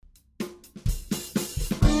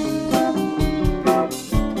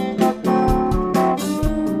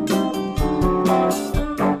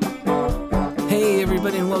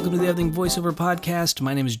welcome to the Everything Voiceover Podcast.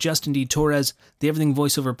 My name is Justin D. Torres. The Everything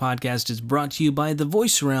Voiceover Podcast is brought to you by The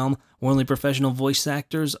Voice Realm, where only professional voice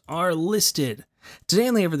actors are listed. Today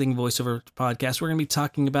on the Everything Voiceover Podcast, we're going to be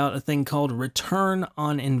talking about a thing called return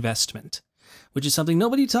on investment, which is something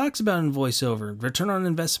nobody talks about in voiceover. Return on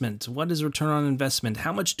investment. What is return on investment?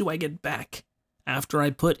 How much do I get back after I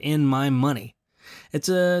put in my money? It's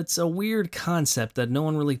a weird concept that no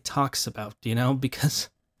one really talks about, because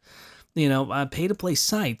pay-to-play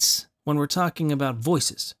sites, when we're talking about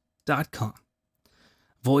voices.com,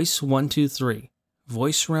 Voice123,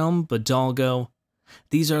 Voice Realm, Bidalgo,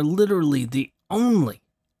 these are literally the only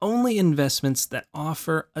investments that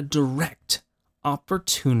offer a direct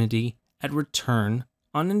opportunity at return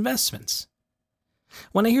on investments.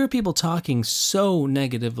 When I hear people talking so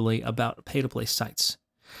negatively about pay-to-play sites,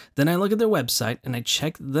 then I look at their website and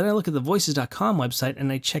then I look at the voices.com website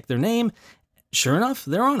and I check their name. Sure enough,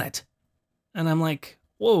 they're on it. And I'm like,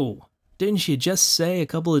 whoa, didn't you just say a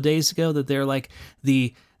couple of days ago that they're like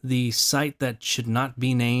the site that should not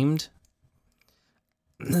be named?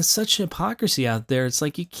 There's such hypocrisy out there. It's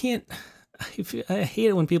like you can't. I hate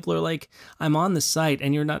it when people are like, I'm on the site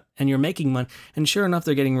and you're not, and you're making money. And sure enough,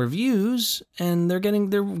 they're getting reviews and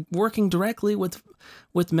they're working directly with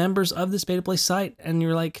members of this pay-to-play site. And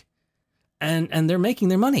you're like, and they're making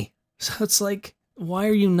their money. So it's like, why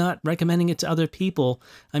are you not recommending it to other people?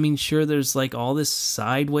 I mean, sure, there's like all this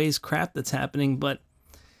sideways crap that's happening, but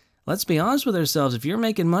let's be honest with ourselves. If you're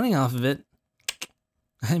making money off of it,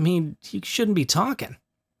 I mean, you shouldn't be talking.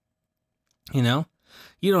 You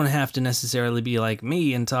don't have to necessarily be like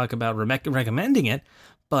me and talk about recommending it,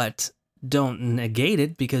 but don't negate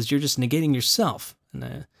it because you're just negating yourself.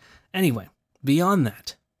 Anyway, beyond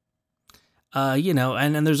that,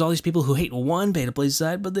 and there's all these people who hate one pay-to-play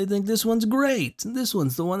site, but they think this one's great. And this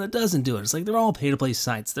one's the one that doesn't do it. It's like they're all pay-to-play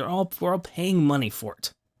sites. We're all paying money for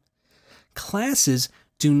it. Classes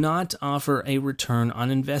do not offer a return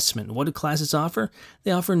on investment. What do classes offer?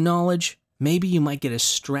 They offer knowledge. Maybe you might get a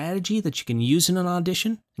strategy that you can use in an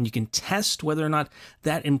audition, and you can test whether or not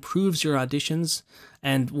that improves your auditions.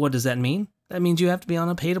 And what does that mean? That means you have to be on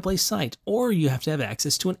a pay-to-play site, or you have to have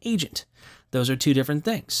access to an agent. Those are two different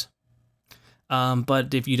things.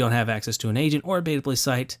 But if you don't have access to an agent or a pay-to-play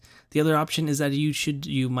site, the other option is that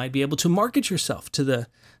you might be able to market yourself to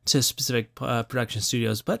specific production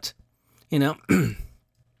studios. But I'm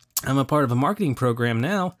a part of a marketing program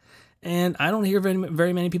now. And I don't hear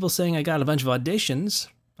very many people saying I got a bunch of auditions.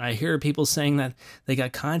 I hear people saying that they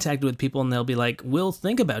got contacted with people and they'll be like, we'll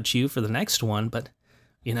think about you for the next one. But,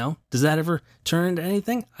 does that ever turn into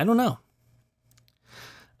anything? I don't know.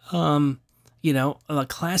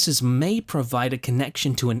 Classes may provide a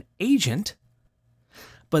connection to an agent,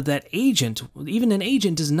 but that agent, even an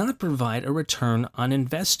agent, does not provide a return on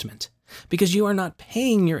investment because you are not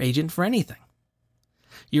paying your agent for anything.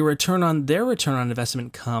 Their return on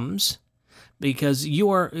investment comes because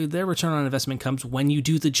their return on investment comes when you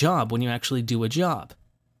do the job, when you actually do a job.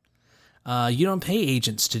 You don't pay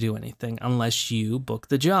agents to do anything unless you book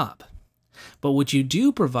the job. But what you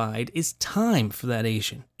do provide is time for that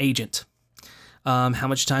agent. How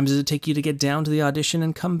much time does it take you to get down to the audition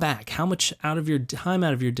and come back? How much out of your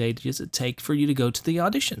day does it take for you to go to the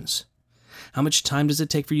auditions? How much time does it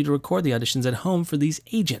take for you to record the auditions at home for these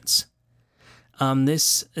agents?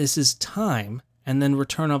 This is time, and then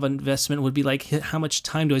return of investment would be like, how much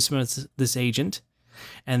time do I spend with this agent,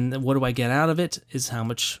 and what do I get out of it? Is how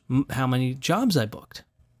many jobs I booked.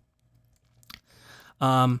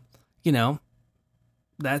 That's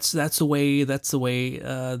the way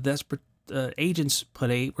agents put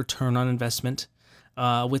a return on investment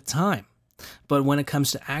with time. But when it comes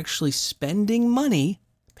to actually spending money,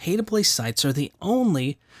 pay-to-play sites are the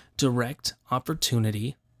only direct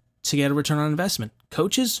opportunity to get a return on investment.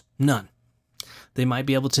 Coaches, none. They might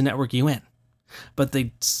be able to network you in, but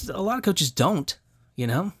a lot of coaches don't,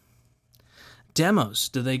 Demos,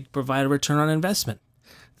 do they provide a return on investment?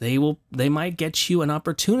 They might get you an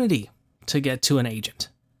opportunity to get to an agent.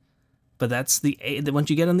 But that's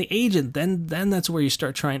once you get on the agent, then that's where you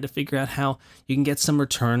start trying to figure out how you can get some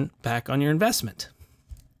return back on your investment.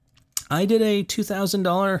 I did a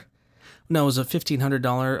 $2,000, no, it was a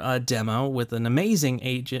 $1,500 demo with an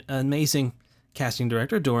amazing casting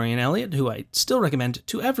director, Dorian Elliott, who I still recommend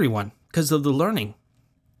to everyone because of the learning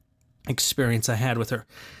experience I had with her.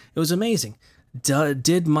 It was amazing.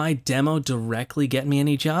 Did my demo directly get me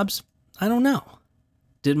any jobs? I don't know.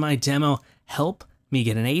 Did my demo help me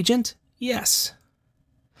get an agent? Yes.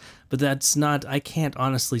 But I can't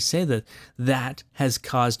honestly say that has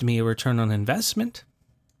caused me a return on investment.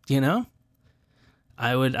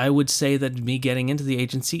 I would say that me getting into the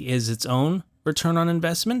agency is its own return on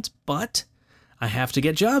investment, but I have to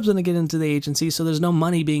get jobs when I get into the agency, so there's no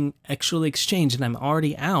money being actually exchanged, and I'm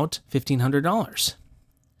already out $1,500.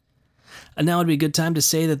 And now would be a good time to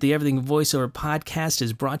say that the Everything Voiceover podcast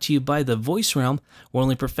is brought to you by the Voice Realm, where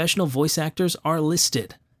only professional voice actors are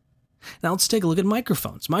listed. Now let's take a look at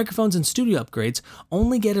microphones. Microphones and studio upgrades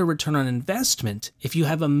only get a return on investment if you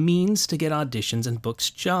have a means to get auditions and book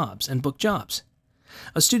jobs.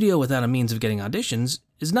 A studio without a means of getting auditions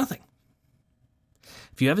is nothing.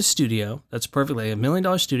 If you have a studio that's perfectly $1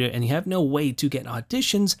 million studio and you have no way to get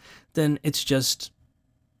auditions, then it's just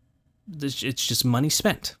money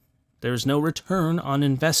spent. There's no return on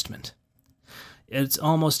investment.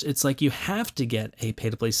 It's like you have to get a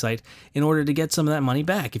pay-to-play site in order to get some of that money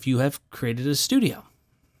back if you have created a studio.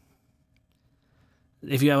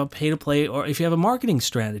 If you have a pay-to-play or if you have a marketing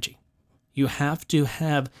strategy, you have to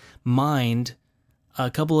have mined a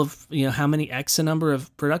couple of, how many X a number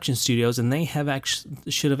of production studios, and they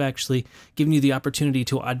should have actually given you the opportunity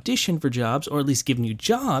to audition for jobs, or at least given you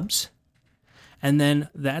jobs. And then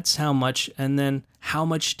that's how much, and then how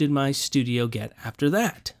much did my studio get after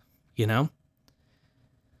that?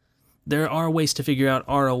 There are ways to figure out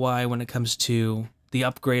ROI when it comes to the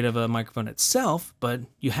upgrade of a microphone itself, but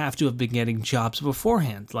you have to have been getting jobs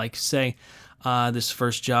beforehand. Like, say, this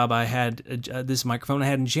first job I had, this microphone I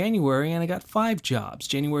had in January, and I got 5 jobs.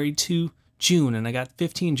 January to June, and I got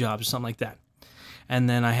 15 jobs or something like that. And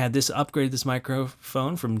then I had this upgrade, this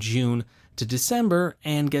microphone from June to December,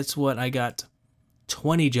 and guess what? I got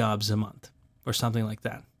 20 jobs a month or something like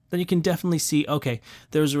that. Then you can definitely see, okay,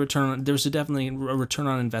 there's definitely a return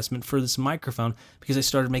on investment for this microphone because I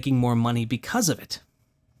started making more money because of it.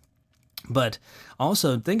 But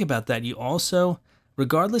also think about that. You also,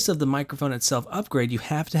 regardless of the microphone itself upgrade, you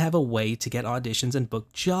have to have a way to get auditions and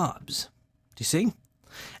book jobs. Do you see?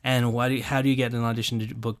 And how do you get an audition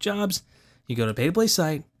to book jobs? You go to a pay-to-play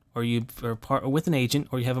site, or you are with an agent,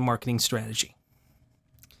 or you have a marketing strategy.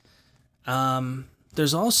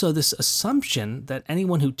 There's also this assumption that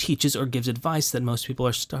anyone who teaches or gives advice, that most people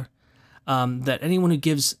are that anyone who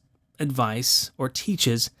gives advice or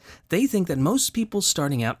teaches, they think that most people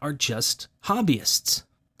starting out are just hobbyists.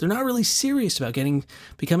 They're not really serious about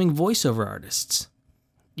becoming voiceover artists.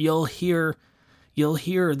 You'll hear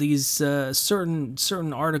these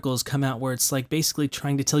certain articles come out where it's like basically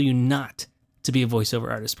trying to tell you not to be a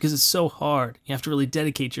voiceover artist because it's so hard. You have to really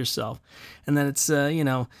dedicate yourself. And then it's,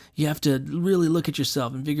 you have to really look at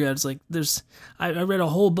yourself and figure out, it's like, I read a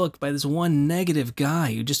whole book by this one negative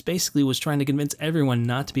guy who just basically was trying to convince everyone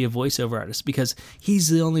not to be a voiceover artist because he's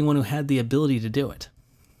the only one who had the ability to do it.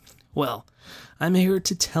 Well, I'm here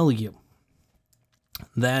to tell you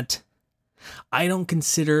that I don't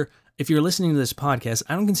consider, if you're listening to this podcast,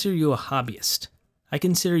 I don't consider you a hobbyist. I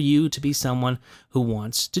consider you to be someone who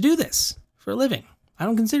wants to do this for a living. I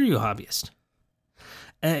don't consider you a hobbyist.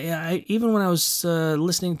 Even when I was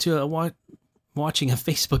listening to watching a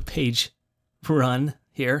Facebook page run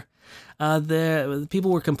here, the people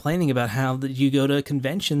were complaining about how that you go to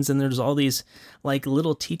conventions and there's all these like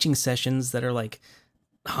little teaching sessions that are like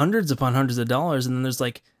hundreds upon hundreds of dollars, and then there's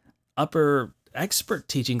like upper expert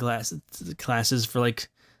teaching classes for like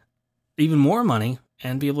even more money.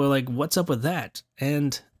 And people are like, what's up with that?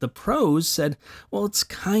 And the pros said, well, it's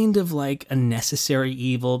kind of like a necessary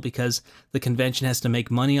evil because the convention has to make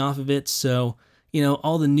money off of it. So,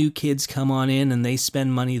 all the new kids come on in and they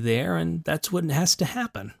spend money there, and that's what has to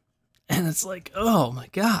happen. And it's like, oh my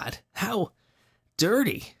God, how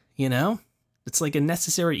dirty, It's like a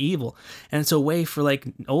necessary evil. And it's a way for like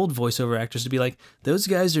old voiceover actors to be like, those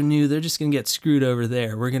guys are new, they're just going to get screwed over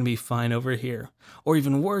there. We're going to be fine over here. Or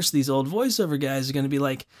even worse, these old voiceover guys are going to be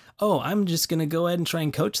like, oh, I'm just going to go ahead and try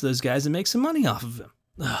and coach those guys and make some money off of them.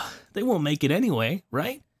 They won't make it anyway,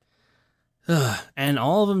 right? And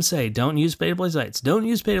all of them say, don't use pay-to-play sites. Don't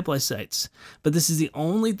use pay-to-play sites. But this is the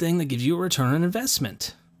only thing that gives you a return on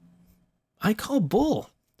investment. I call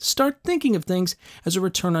bull. Start thinking of things as a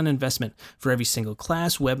return on investment for every single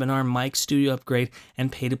class, webinar, mic, studio upgrade,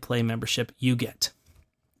 and pay-to-play membership you get.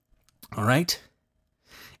 All right?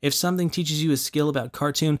 If something teaches you a skill about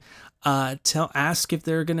cartoon, ask if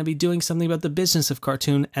they're going to be doing something about the business of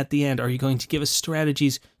cartoon at the end. Are you going to give us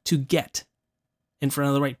strategies to get in front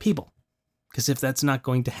of the right people? Because if that's not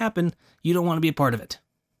going to happen, you don't want to be a part of it.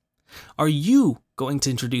 Are you going to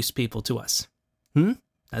introduce people to us?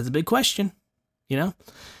 That's a big question.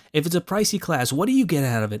 If it's a pricey class, what do you get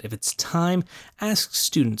out of it? If it's time, ask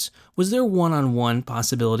students, was there one-on-one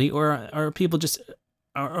possibility, or are people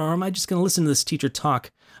or am I just going to listen to this teacher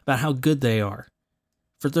talk about how good they are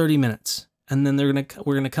for 30 minutes? And then we're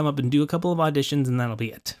going to come up and do a couple of auditions and that'll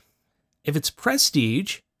be it. If it's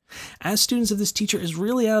prestige, As students, if this teacher is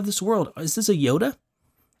really out of this world, is this a Yoda?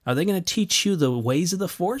 Are they going to teach you the ways of the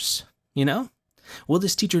Force? You know? Will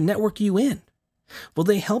this teacher network you in? Will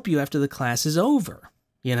they help you after the class is over?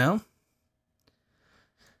 You know?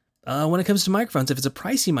 When it comes to microphones, if it's a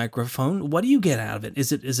pricey microphone, what do you get out of it?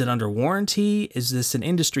 Is it under warranty? Is this an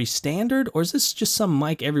industry standard? Or is this just some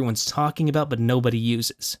mic everyone's talking about but nobody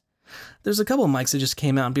uses? There's a couple of mics that just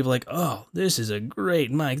came out and people are like, oh, this is a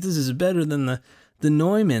great mic. This is better than the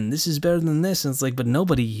Neumann. This is better than this. And it's like, but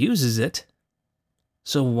nobody uses it.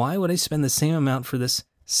 So why would I spend the same amount for this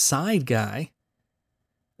side guy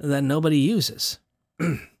that nobody uses?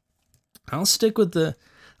 I'll stick with the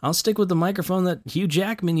microphone that Hugh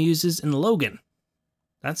Jackman uses in Logan.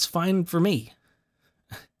 That's fine for me.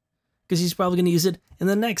 Because he's probably going to use it in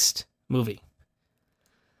the next movie.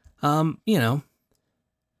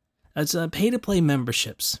 It's pay-to-play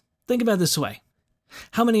memberships. Think about it this way.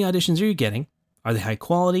 How many auditions are you getting? Are they high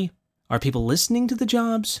quality? Are people listening to the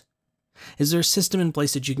jobs? Is there a system in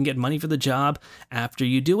place that you can get money for the job after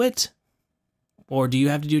you do it? Or do you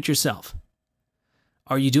have to do it yourself?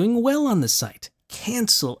 Are you doing well on the site?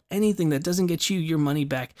 Cancel anything that doesn't get you your money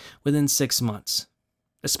back within 6 months.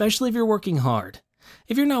 Especially if you're working hard.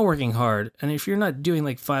 If you're not working hard, and if you're not doing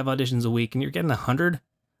like 5 auditions a week and you're getting 100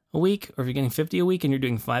 a week, or if you're getting 50 a week and you're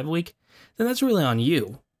doing 5 a week, then that's really on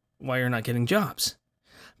you why you're not getting jobs.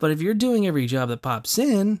 But if you're doing every job that pops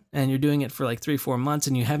in, and you're doing it for like 3-4 months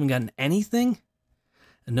and you haven't gotten anything,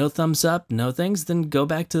 no thumbs up, no things, then go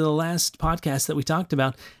back to the last podcast that we talked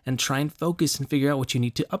about and try and focus and figure out what you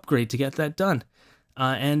need to upgrade to get that done.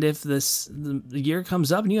 And if the year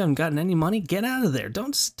comes up and you haven't gotten any money, get out of there.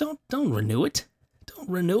 Don't renew it. Don't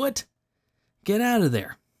renew it. Get out of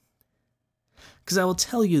there. Because I will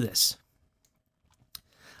tell you this.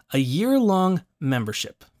 A year-long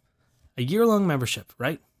membership,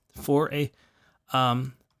 right? For a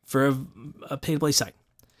pay-to-play site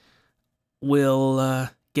will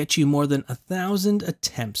get you more than 1,000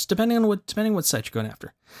 attempts, depending on what site you're going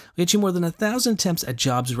after. Will get you more than 1,000 attempts at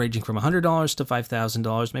jobs ranging from $100 to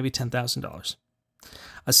 $5,000, maybe $10,000.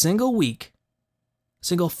 A single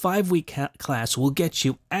 5-week class will get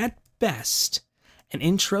you, at best, an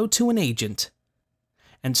intro to an agent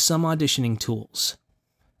and some auditioning tools.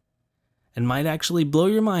 And might actually blow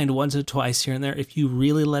your mind once or twice here and there if you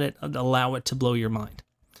really allow it to blow your mind.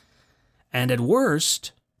 And at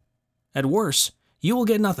worst, you will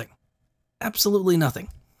get nothing. Absolutely nothing.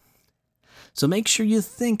 So make sure you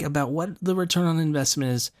think about what the return on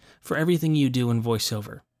investment is for everything you do in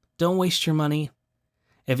VoiceOver. Don't waste your money.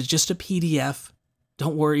 If it's just a PDF,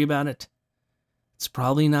 don't worry about it. It's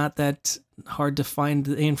probably not that hard to find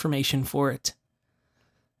the information for it.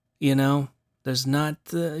 There's not,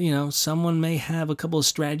 someone may have a couple of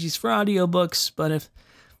strategies for audiobooks, but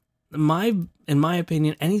in my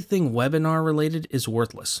opinion, anything webinar related is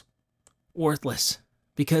worthless. Worthless.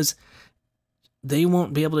 Because they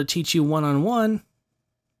won't be able to teach you one-on-one.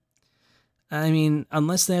 I mean,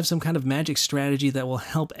 unless they have some kind of magic strategy that will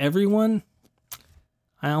help everyone,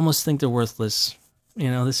 I almost think they're worthless.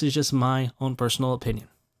 This is just my own personal opinion.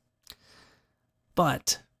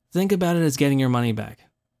 But think about it as getting your money back.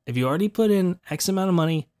 If you already put in X amount of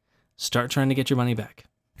money, start trying to get your money back.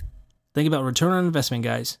 Think about return on investment,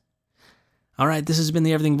 guys. All right, this has been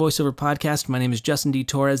the Everything VoiceOver Podcast. My name is Justin D.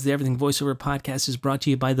 Torres. The Everything VoiceOver Podcast is brought to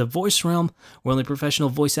you by The Voice Realm, where only professional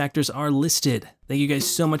voice actors are listed. Thank you guys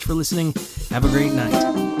so much for listening. Have a great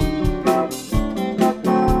night.